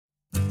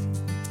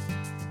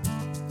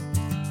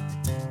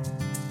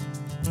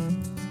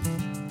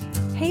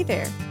Hey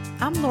there,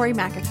 I'm Lori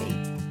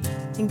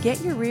McAfee. In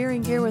Get Your Rear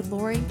in Gear with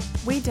Lori,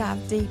 we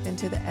dive deep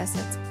into the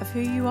essence of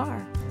who you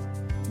are.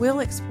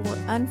 We'll explore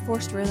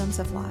unforced rhythms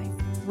of life,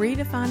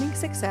 redefining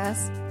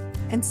success,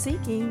 and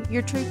seeking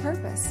your true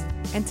purpose.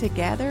 And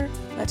together,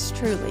 let's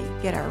truly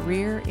get our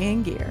rear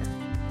in gear.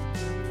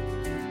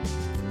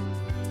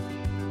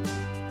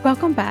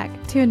 Welcome back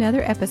to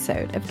another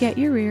episode of Get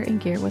Your Rear in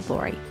Gear with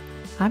Lori.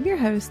 I'm your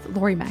host,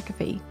 Lori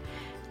McAfee.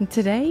 And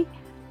today,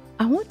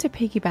 I want to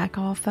piggyback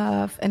off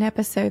of an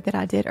episode that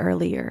I did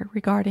earlier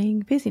regarding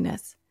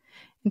busyness.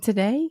 And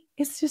today,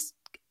 it's just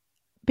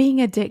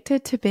being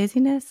addicted to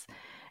busyness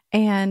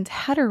and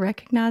how to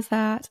recognize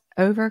that,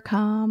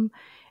 overcome,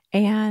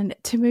 and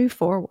to move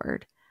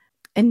forward.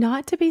 And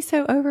not to be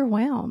so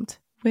overwhelmed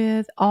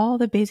with all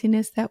the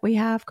busyness that we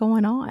have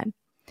going on.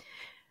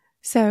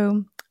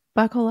 So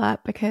buckle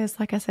up because,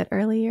 like I said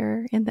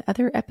earlier in the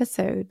other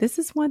episode, this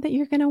is one that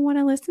you're going to want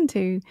to listen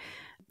to.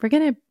 We're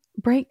going to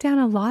break down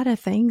a lot of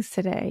things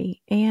today.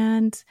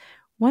 And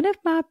one of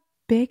my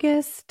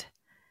biggest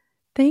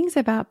things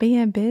about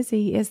being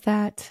busy is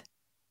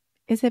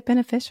it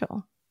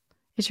beneficial?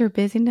 Is your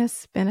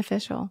busyness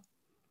beneficial?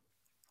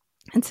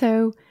 And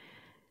so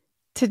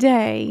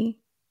today,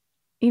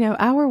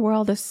 our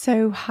world is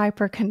so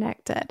hyper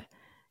connected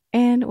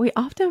and we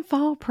often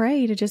fall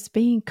prey to just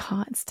being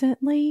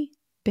constantly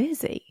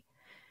busy.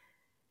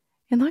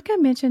 And like I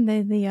mentioned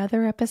in the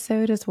other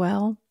episode as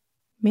well,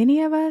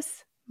 many of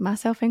us,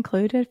 myself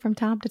included from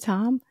time to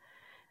time,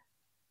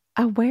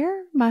 I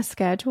wear my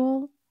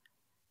schedule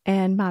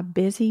and my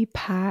busy,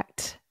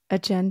 packed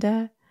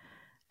agenda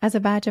as a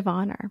badge of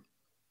honor.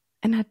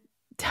 And I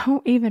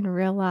don't even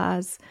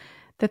realize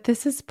that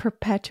this is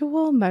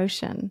perpetual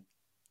motion.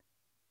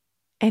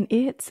 And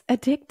it's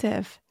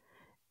addictive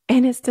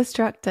and it's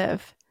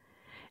destructive.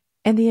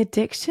 And the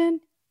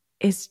addiction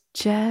is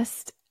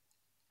just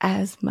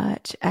as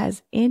much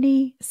as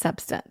any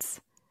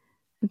substance.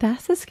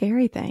 That's the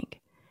scary thing.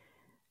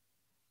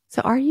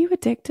 So are you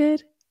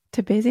addicted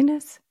to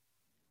busyness?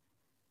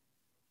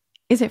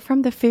 Is it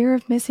from the fear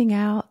of missing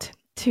out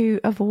to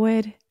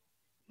avoid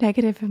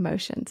negative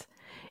emotions?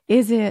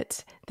 Is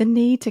it the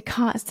need to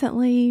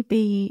constantly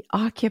be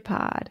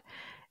occupied?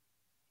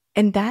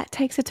 And that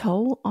takes a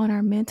toll on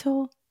our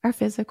mental, our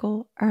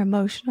physical, our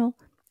emotional,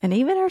 and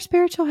even our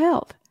spiritual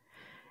health.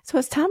 So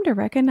it's time to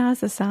recognize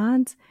the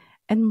signs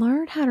and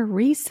learn how to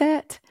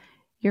reset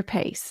your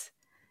pace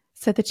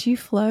so that you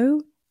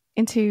flow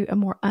into a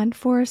more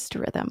unforced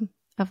rhythm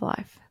of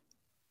life.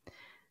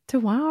 So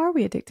why are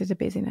we addicted to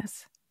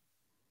busyness?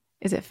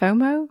 Is it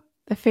FOMO,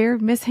 the fear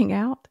of missing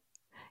out?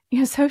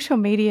 Social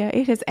media,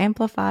 it has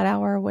amplified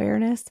our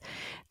awareness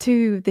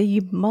to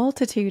the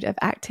multitude of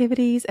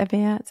activities,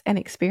 events, and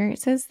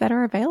experiences that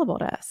are available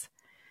to us.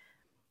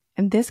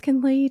 And this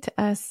can lead to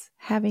us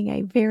having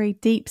a very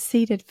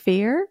deep-seated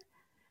fear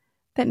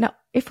that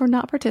if we're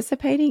not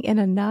participating in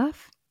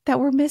enough, that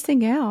we're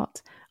missing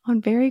out on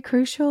very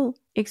crucial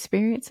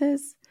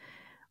experiences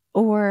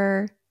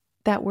or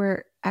that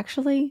we're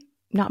actually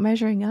not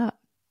measuring up.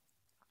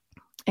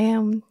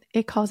 And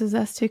it causes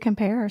us to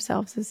compare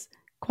ourselves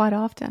quite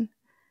often.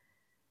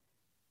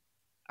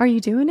 Are you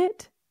doing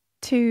it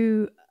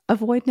to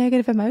avoid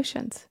negative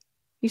emotions?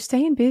 You're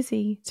staying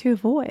busy to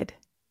avoid.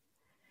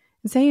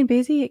 And staying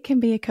busy, it can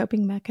be a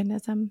coping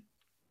mechanism.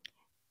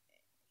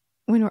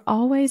 When we're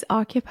always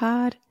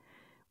occupied,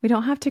 we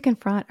don't have to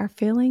confront our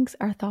feelings,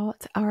 our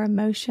thoughts, our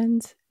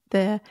emotions,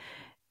 the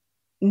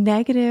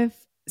negative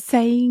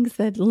sayings,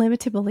 the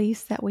limited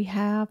beliefs that we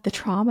have, the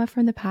trauma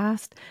from the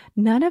past.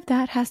 None of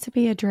that has to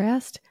be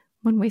addressed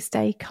when we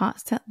stay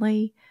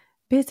constantly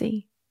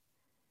busy.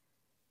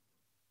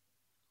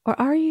 Or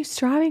are you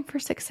striving for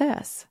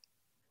success?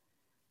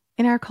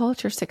 In our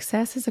culture,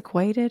 success is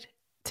equated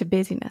to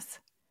busyness.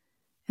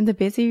 And the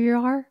busier you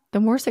are, the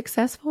more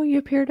successful you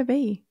appear to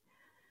be.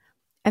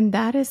 And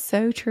that is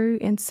so true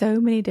in so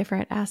many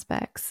different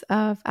aspects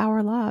of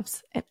our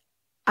lives. And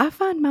I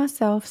find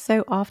myself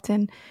so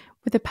often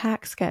with a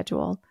packed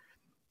schedule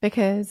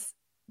because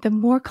the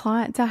more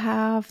clients I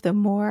have, the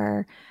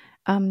more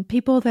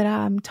people that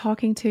I'm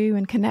talking to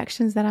and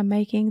connections that I'm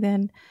making,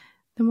 then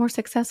the more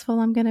successful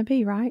I'm going to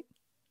be, right?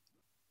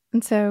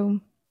 And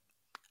so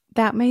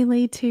that may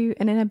lead to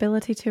an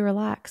inability to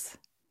relax.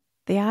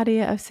 The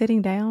idea of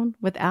sitting down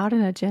without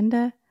an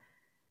agenda,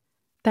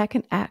 that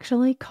can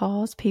actually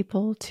cause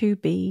people to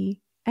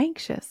be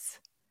anxious.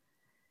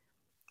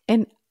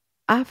 And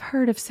I've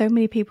heard of so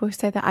many people who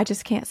say that I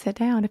just can't sit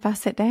down. If I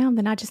sit down,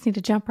 then I just need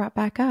to jump right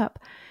back up.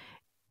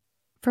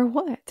 For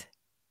what?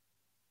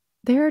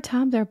 There are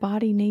times our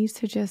body needs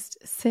to just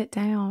sit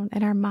down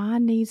and our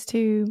mind needs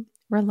to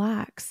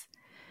relax.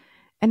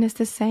 And it's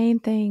the same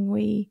thing.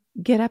 We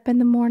get up in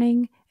the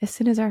morning, as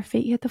soon as our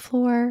feet hit the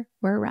floor,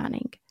 we're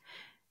running.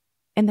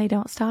 And they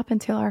don't stop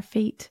until our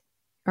feet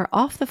are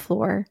off the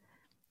floor,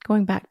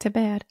 going back to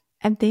bed.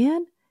 And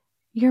then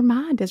your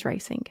mind is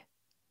racing.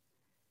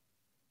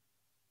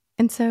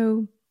 And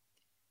so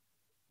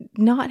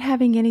not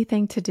having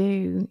anything to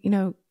do,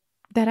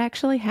 that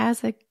actually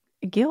has a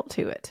guilt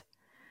to it.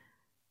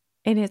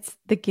 And it's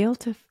the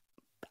guilt of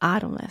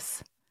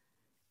idleness.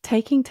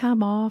 Taking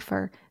time off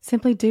or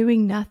simply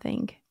doing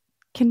nothing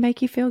can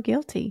make you feel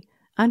guilty,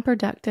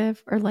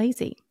 unproductive, or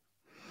lazy.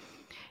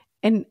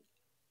 And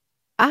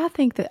I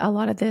think that a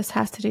lot of this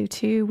has to do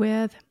too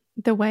with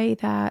the way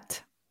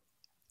that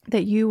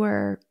you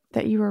were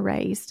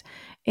raised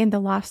and the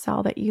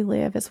lifestyle that you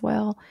live as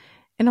well.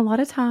 And a lot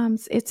of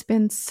times it's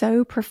been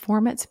so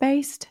performance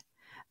based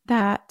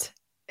that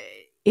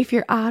if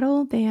you're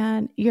idle,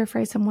 then you're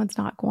afraid someone's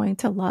not going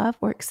to love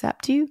or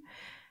accept you.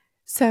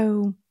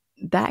 So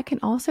that can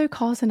also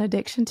cause an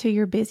addiction to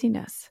your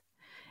busyness.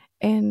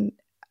 And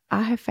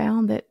I have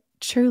found that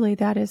truly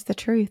that is the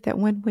truth, that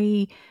when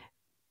we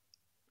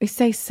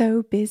stay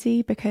so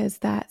busy, because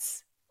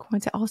that's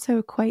going to also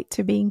equate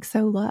to being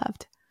so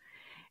loved.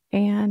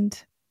 And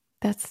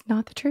that's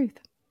not the truth.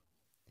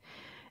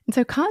 And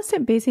so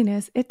constant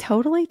busyness, it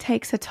totally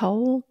takes a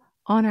toll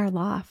on our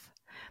life,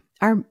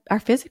 our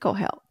physical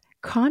health.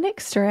 Chronic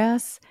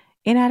stress,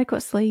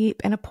 inadequate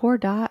sleep, and a poor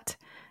diet,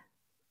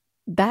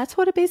 that's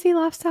what a busy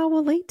lifestyle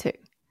will lead to.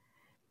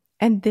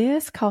 And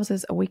this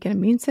causes a weakened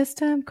immune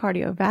system,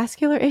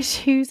 cardiovascular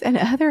issues, and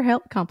other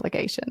health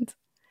complications.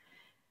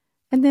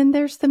 And then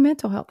there's the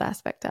mental health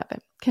aspect of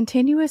it.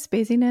 Continuous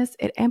busyness,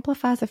 it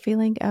amplifies a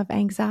feeling of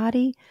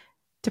anxiety,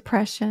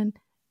 depression,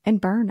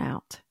 and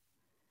burnout.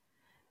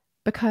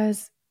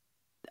 Because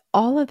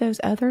all of those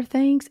other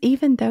things,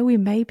 even though we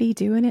may be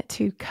doing it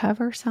to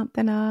cover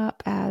something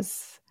up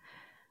as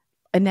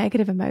a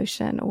negative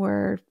emotion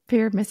or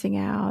fear of missing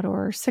out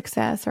or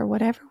success or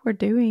whatever we're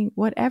doing,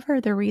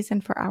 whatever the reason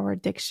for our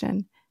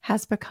addiction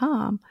has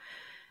become,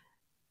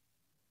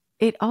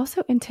 it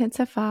also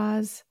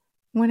intensifies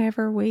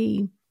whenever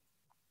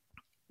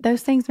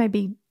those things may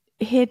be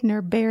hidden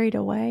or buried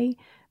away,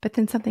 but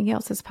then something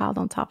else is piled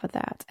on top of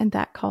that. And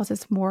that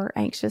causes more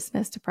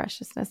anxiousness,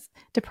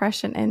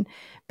 depression, and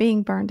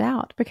being burned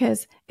out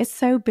because it's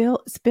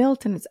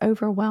built and it's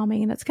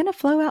overwhelming and it's going to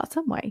flow out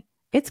some way.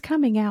 It's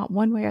coming out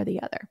one way or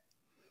the other.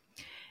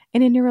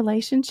 And in your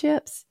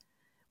relationships,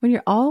 when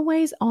you're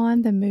always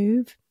on the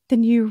move,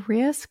 then you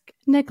risk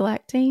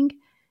neglecting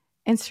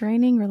and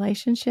straining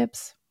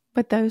relationships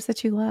with those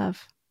that you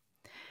love.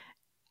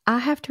 I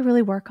have to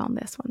really work on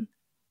this one.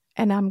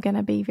 And I'm going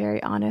to be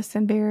very honest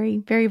and very,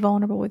 very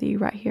vulnerable with you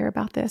right here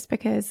about this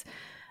because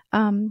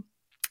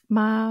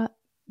my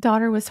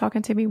daughter was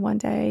talking to me one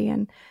day.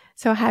 And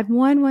so I had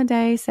one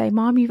day say,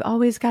 Mom, you've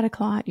always got a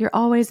client. You're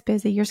always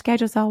busy. Your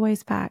schedule's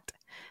always packed.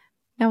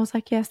 And I was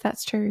like, yes,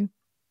 that's true.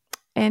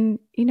 And,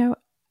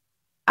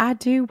 I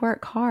do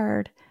work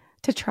hard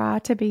to try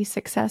to be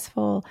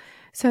successful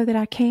so that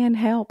I can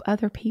help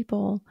other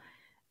people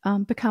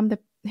become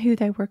who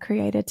they were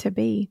created to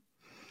be.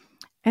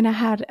 And I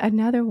had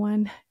another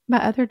one, my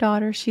other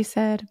daughter, she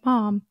said,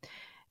 Mom,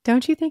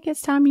 don't you think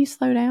it's time you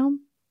slow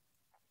down?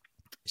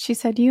 She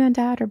said, you and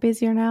Dad are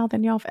busier now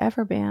than y'all have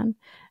ever been.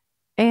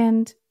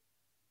 And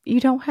you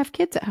don't have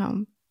kids at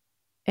home.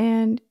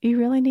 And you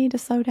really need to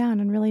slow down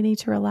and really need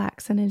to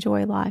relax and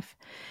enjoy life.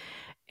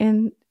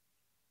 And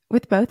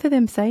with both of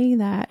them saying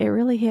that, it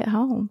really hit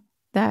home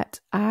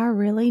that I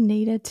really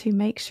needed to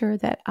make sure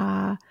that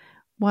I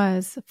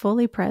was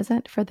fully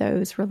present for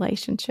those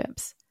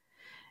relationships.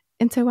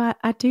 And so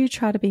I do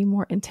try to be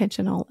more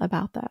intentional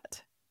about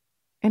that.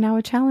 And I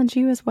would challenge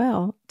you as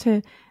well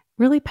to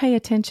really pay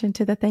attention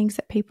to the things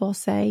that people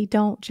say.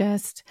 Don't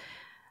just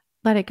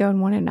let it go in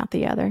one and not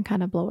the other and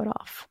kind of blow it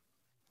off.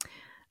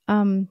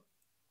 And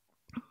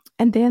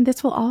then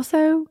this will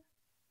also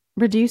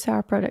reduce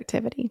our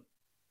productivity.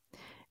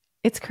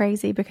 It's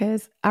crazy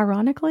because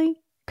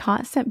ironically,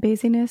 constant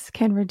busyness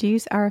can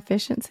reduce our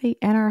efficiency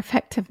and our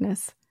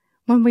effectiveness.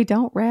 When we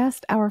don't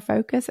rest, our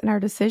focus and our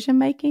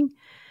decision-making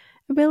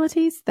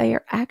abilities, they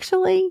are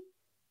actually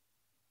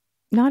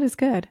not as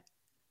good.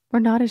 We're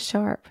not as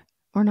sharp.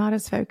 We're not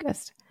as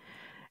focused.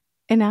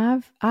 And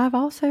I've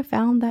also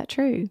found that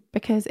true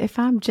because if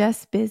I'm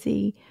just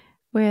busy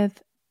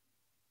with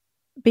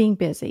being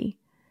busy,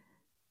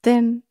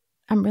 then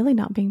I'm really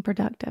not being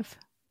productive.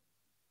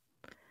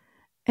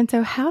 And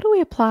so how do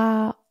we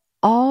apply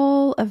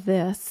all of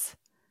this?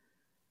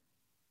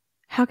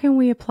 How can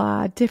we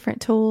apply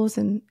different tools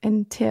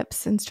and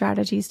tips and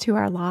strategies to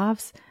our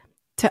lives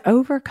to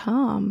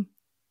overcome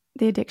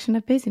the addiction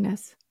of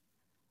busyness?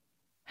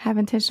 Have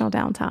intentional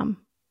downtime.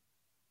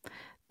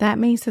 That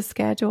means to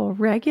schedule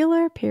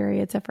regular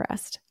periods of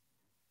rest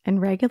and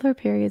regular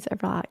periods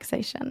of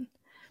relaxation.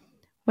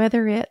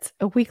 Whether it's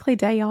a weekly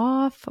day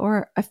off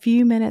or a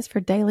few minutes for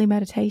daily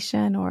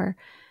meditation or,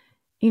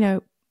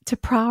 to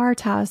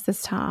prioritize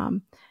this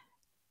time,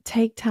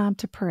 take time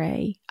to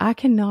pray. I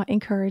cannot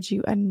encourage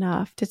you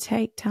enough to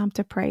take time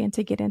to pray and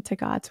to get into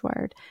God's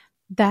word.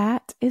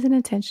 That is an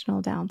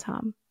intentional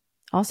downtime.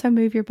 Also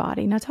move your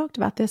body. And I talked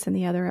about this in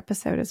the other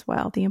episode as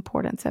well, the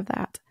importance of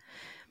that.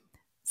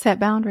 Set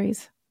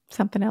boundaries,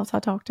 something else I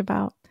talked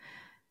about.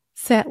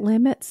 Set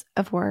limits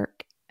of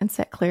work and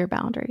set clear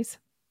boundaries.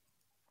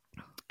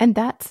 And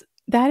that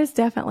is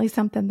definitely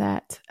something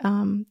that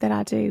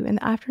I do. In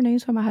the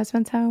afternoons when my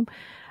husband's home,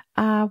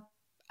 I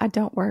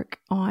don't work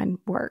on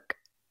work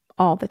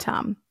all the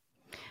time.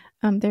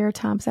 There are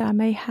times that I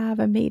may have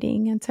a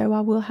meeting, and so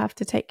I will have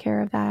to take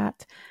care of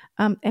that.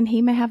 And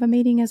he may have a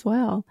meeting as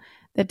well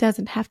that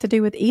doesn't have to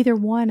do with either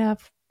one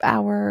of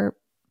our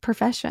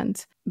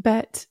professions,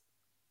 but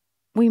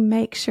we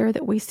make sure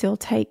that we still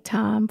take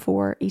time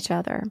for each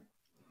other.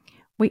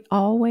 We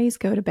always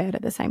go to bed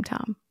at the same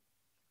time.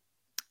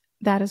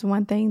 That is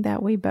one thing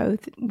that we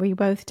both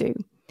do.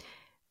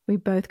 We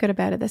both go to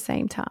bed at the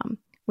same time.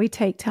 We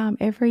take time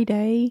every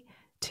day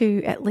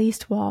to at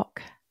least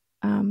walk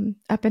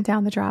up and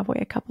down the driveway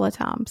a couple of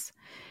times.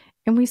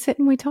 And we sit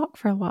and we talk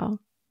for a while.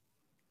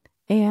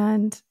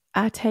 And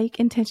I take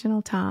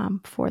intentional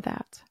time for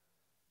that.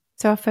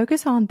 So I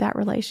focus on that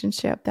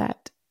relationship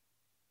that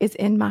is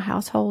in my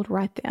household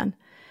right then.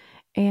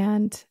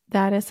 And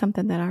that is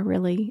something that I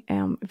really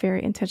am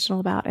very intentional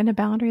about, and a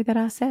boundary that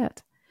I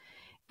set.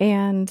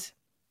 And,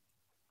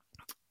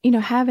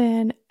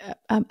 having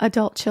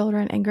adult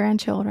children and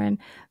grandchildren,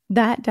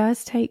 that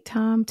does take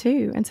time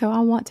too. And so I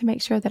want to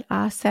make sure that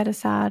I set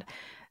aside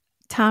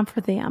time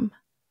for them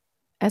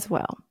as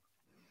well.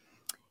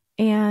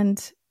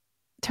 And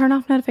turn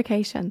off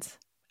notifications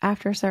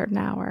after a certain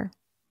hour.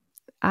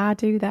 I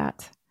do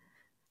that.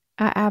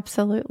 I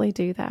absolutely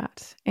do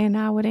that. And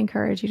I would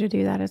encourage you to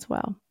do that as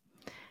well.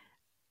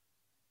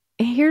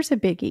 Here's a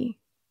biggie.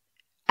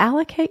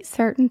 Allocate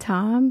certain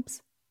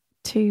times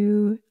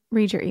to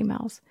read your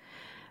emails,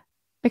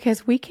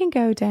 because we can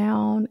go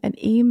down an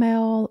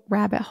email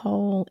rabbit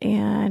hole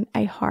in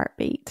a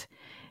heartbeat.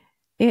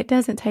 It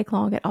doesn't take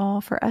long at all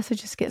for us to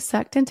just get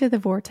sucked into the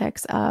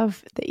vortex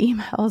of the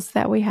emails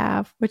that we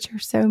have, which are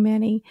so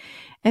many,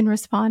 and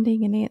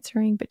responding and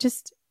answering. But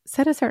just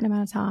set a certain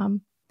amount of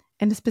time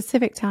and the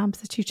specific times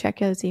that you check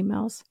those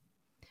emails.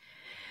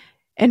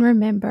 And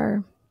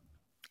remember,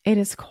 it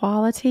is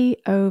quality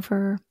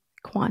over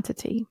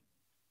quantity.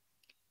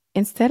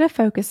 Instead of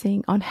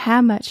focusing on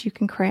how much you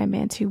can cram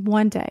into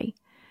one day,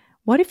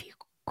 what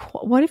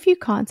if you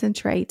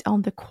concentrate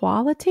on the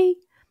quality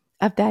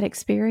of that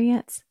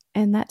experience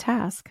and that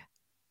task?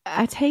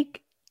 I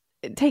take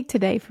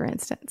today, for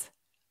instance.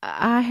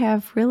 I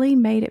have really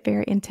made it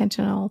very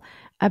intentional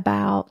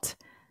about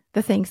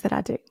the things that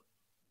I do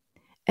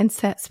and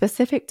set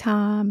specific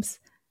times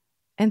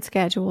and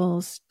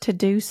schedules to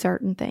do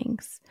certain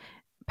things.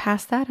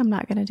 Past that, I'm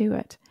not going to do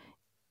it.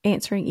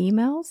 Answering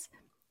emails,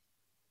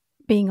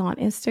 being on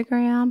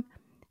Instagram,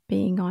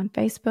 being on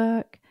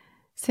Facebook,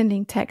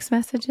 sending text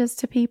messages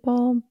to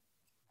people,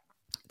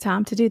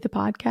 time to do the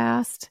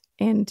podcast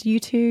and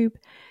YouTube.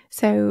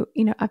 So,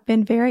 I've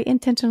been very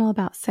intentional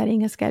about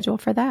setting a schedule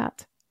for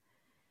that.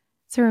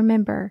 So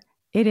remember,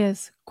 it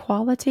is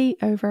quality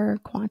over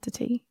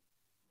quantity.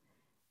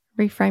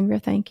 Reframe your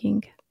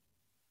thinking.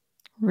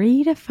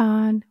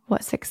 Redefine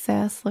what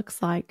success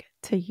looks like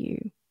to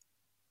you.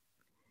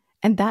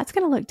 And that's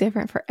going to look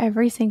different for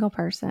every single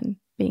person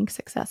being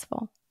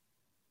successful.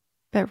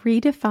 But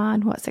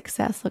redefine what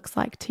success looks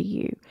like to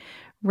you.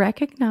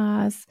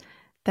 Recognize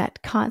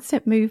that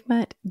constant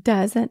movement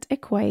doesn't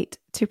equate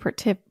to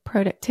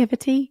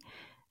productivity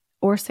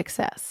or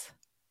success.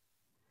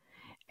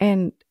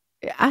 And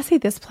I see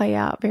this play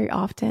out very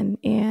often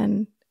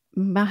in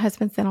my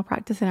husband's dental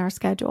practice and our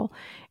schedule,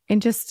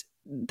 and just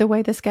the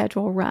way the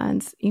schedule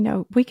runs.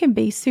 We can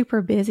be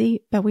super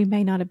busy, but we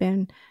may not have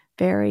been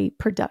very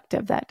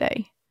productive that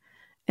day.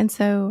 And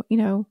so,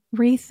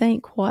 redefine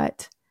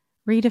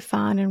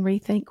and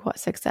rethink what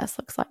success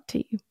looks like to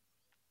you.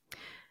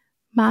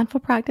 Mindful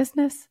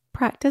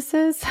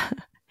practices,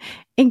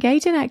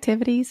 engage in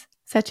activities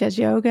such as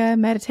yoga,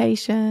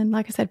 meditation,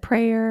 like I said,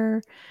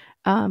 prayer,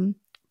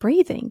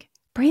 breathing.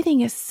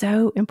 Breathing is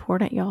so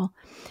important, y'all.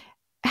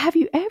 Have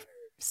you ever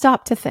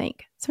stopped to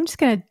think? So I'm just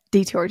going to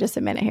detour just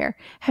a minute here.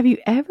 Have you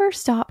ever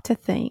stopped to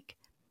think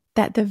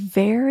that the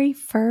very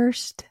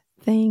first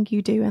thing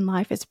you do in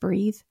life is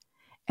breathe,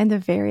 and the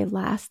very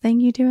last thing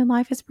you do in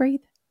life is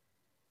breathe?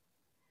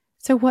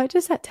 So what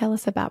does that tell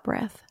us about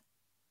breath?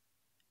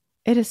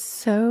 It is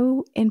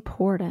so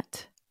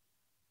important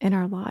in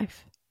our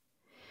life,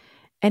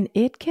 and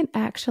it can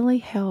actually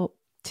help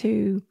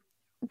to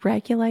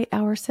regulate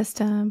our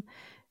system,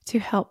 to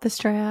help the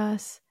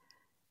stress,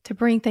 to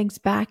bring things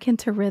back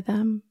into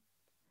rhythm,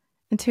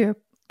 into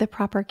the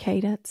proper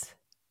cadence,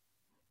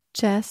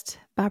 just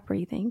by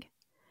breathing.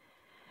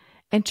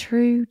 And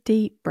true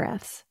deep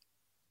breaths.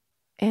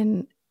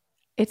 And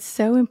it's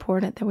so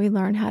important that we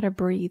learn how to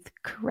breathe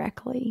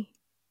correctly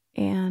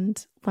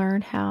and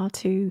learn how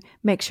to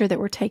make sure that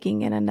we're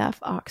taking in enough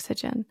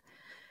oxygen.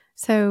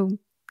 So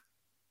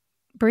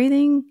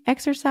breathing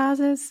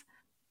exercises,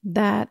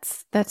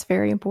 that's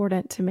very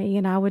important to me.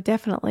 And I would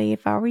definitely,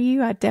 if I were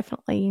you, I'd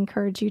definitely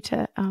encourage you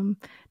to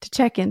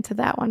check into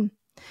that one,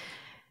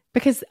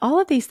 because all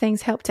of these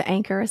things help to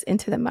anchor us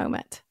into the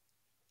moment,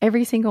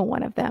 every single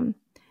one of them.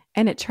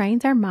 And it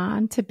trains our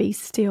mind to be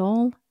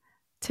still,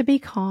 to be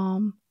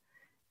calm,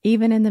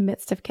 even in the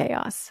midst of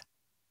chaos.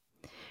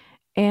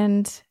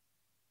 And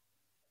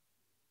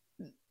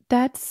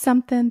that's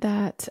something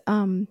that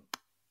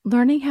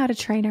learning how to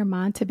train our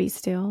mind to be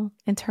still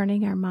and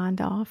turning our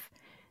mind off,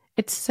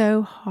 it's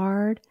so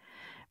hard,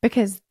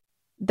 because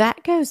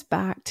that goes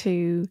back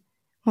to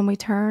when we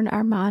turn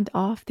our mind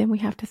off, then we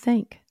have to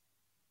think.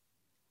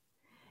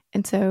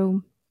 And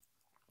so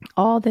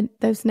all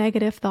those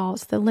negative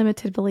thoughts, the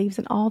limited beliefs,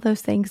 and all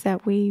those things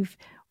that we've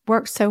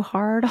worked so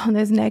hard on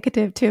those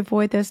negative to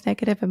avoid those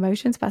negative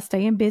emotions by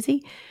staying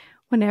busy,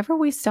 whenever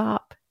we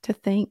stop to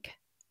think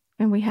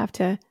and we have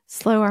to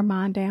slow our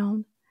mind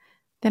down,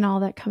 then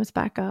all that comes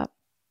back up.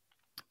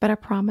 But I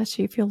promise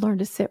you, if you'll learn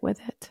to sit with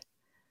it,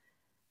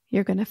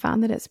 you're going to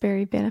find that it's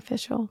very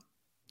beneficial.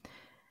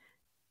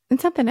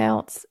 And something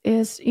else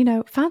is,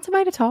 find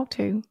somebody to talk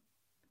to.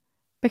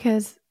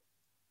 Because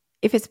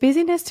if it's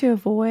busyness to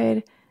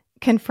avoid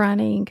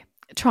confronting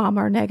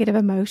trauma or negative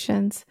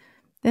emotions,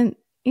 then,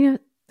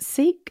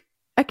 seek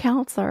a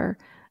counselor,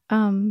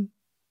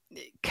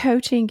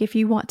 coaching if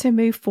you want to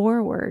move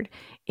forward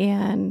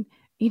in,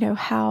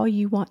 how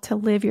you want to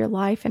live your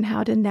life and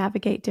how to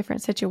navigate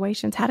different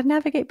situations, how to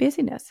navigate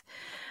busyness.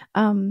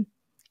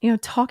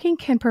 Talking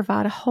can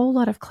provide a whole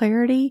lot of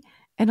clarity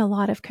and a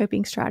lot of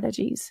coping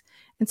strategies.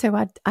 And so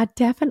I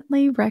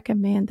definitely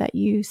recommend that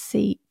you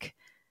seek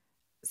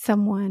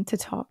someone to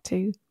talk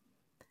to.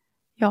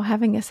 Y'all,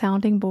 having a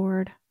sounding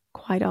board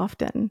quite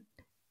often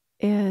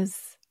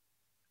is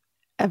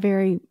a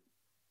very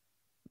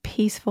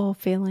peaceful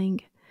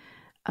feeling.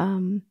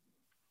 And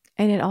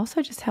it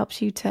also just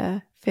helps you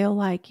to feel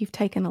like you've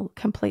taken a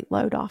complete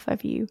load off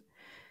of you.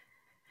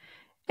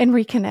 And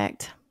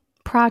reconnect.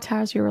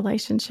 Prioritize your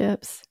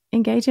relationships.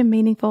 Engage in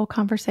meaningful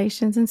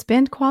conversations and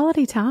spend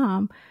quality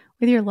time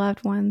with your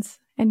loved ones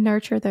and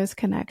nurture those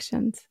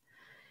connections.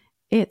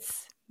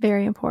 It's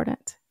very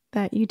important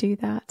that you do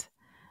that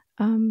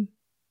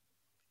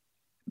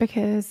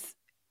because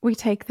we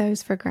take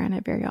those for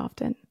granted very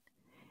often.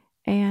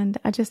 And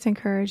I just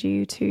encourage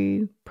you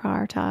to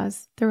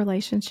prioritize the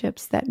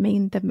relationships that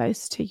mean the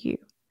most to you.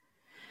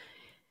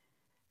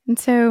 And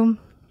so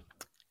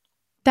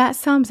that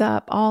sums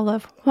up all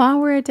of why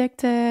we're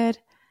addicted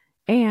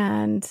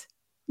and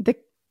the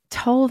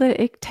toll that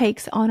it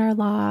takes on our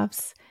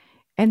lives.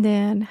 And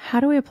then how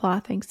do we apply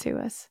things to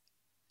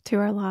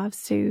our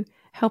lives to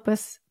help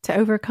us to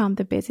overcome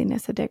the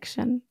busyness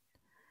addiction.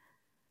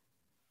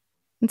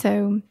 And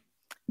so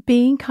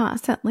being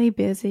constantly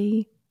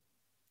busy,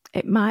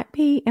 it might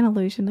be an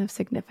illusion of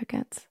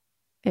significance.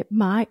 It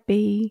might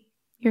be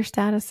your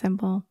status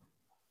symbol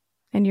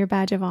and your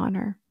badge of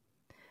honor.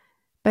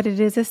 But it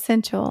is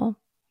essential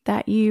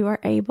that you are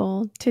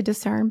able to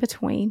discern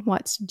between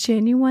what's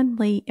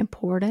genuinely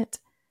important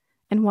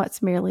and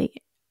what's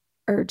merely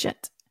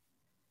urgent.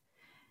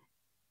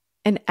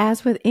 And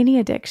as with any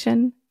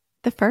addiction,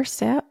 the first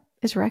step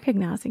is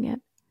recognizing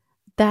it.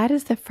 That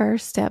is the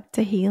first step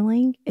to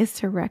healing, is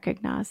to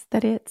recognize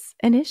that it's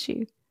an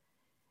issue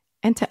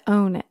and to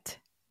own it,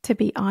 to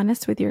be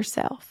honest with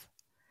yourself.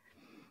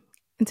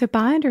 And so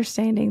by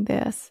understanding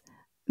this,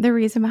 the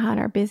reason behind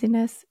our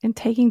busyness and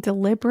taking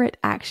deliberate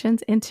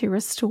actions to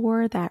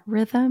restore that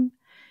rhythm,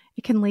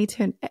 it can lead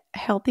to a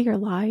healthier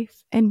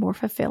life and more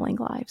fulfilling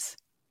lives.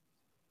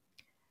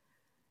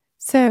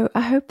 So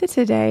I hope that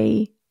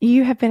today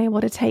you have been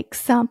able to take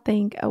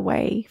something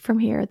away from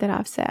here that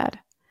I've said.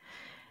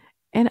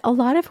 And a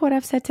lot of what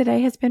I've said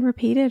today has been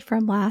repeated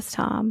from last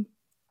time,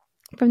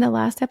 from the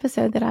last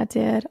episode that I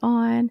did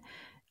on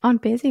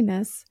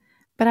busyness.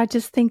 But I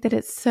just think that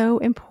it's so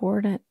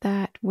important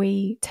that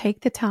we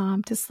take the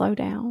time to slow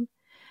down,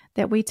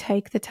 that we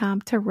take the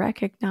time to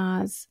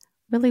recognize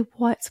really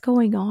what's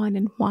going on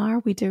and why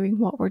are we doing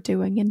what we're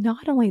doing. And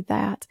not only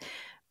that,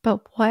 but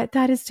what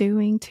that is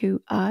doing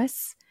to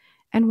us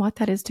and what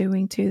that is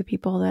doing to the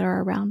people that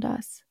are around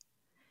us.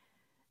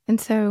 And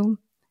so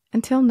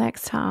until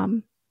next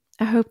time,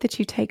 I hope that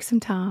you take some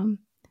time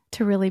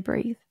to really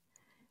breathe.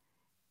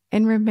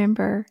 And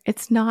remember,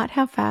 it's not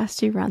how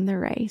fast you run the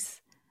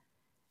race.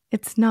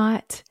 It's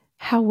not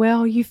how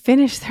well you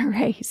finish the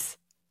race.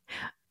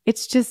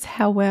 It's just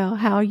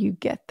how you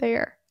get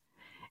there.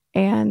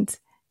 And,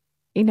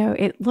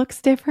 it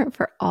looks different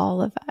for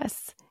all of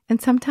us. And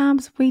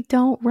sometimes we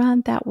don't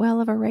run that well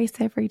of a race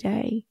every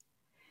day.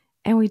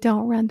 And we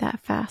don't run that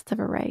fast of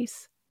a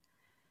race.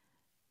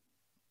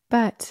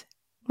 But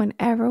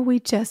whenever we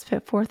just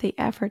put forth the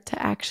effort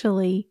to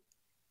actually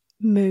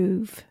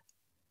move,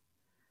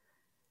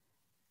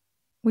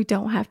 we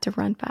don't have to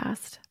run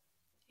fast.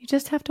 You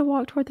just have to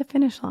walk toward the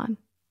finish line.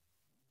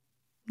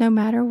 No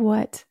matter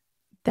what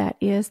that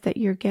is that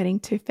you're getting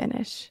to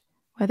finish,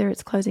 whether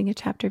it's closing a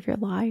chapter of your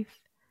life,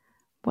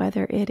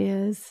 whether it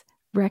is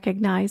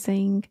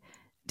recognizing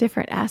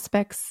different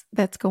aspects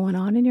that's going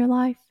on in your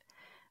life,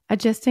 I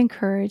just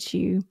encourage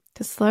you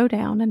to slow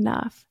down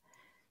enough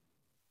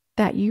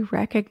that you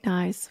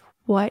recognize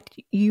what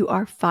you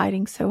are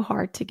fighting so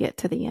hard to get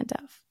to the end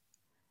of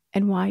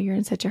and why you're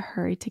in such a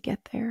hurry to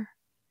get there.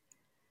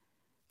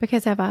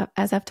 Because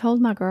as I've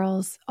told my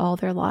girls all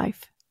their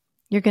life,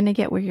 you're going to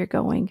get where you're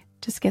going.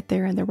 Just get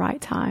there in the right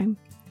time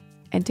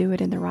and do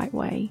it in the right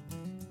way.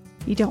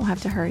 You don't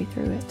have to hurry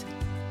through it.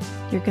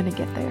 You're going to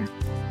get there.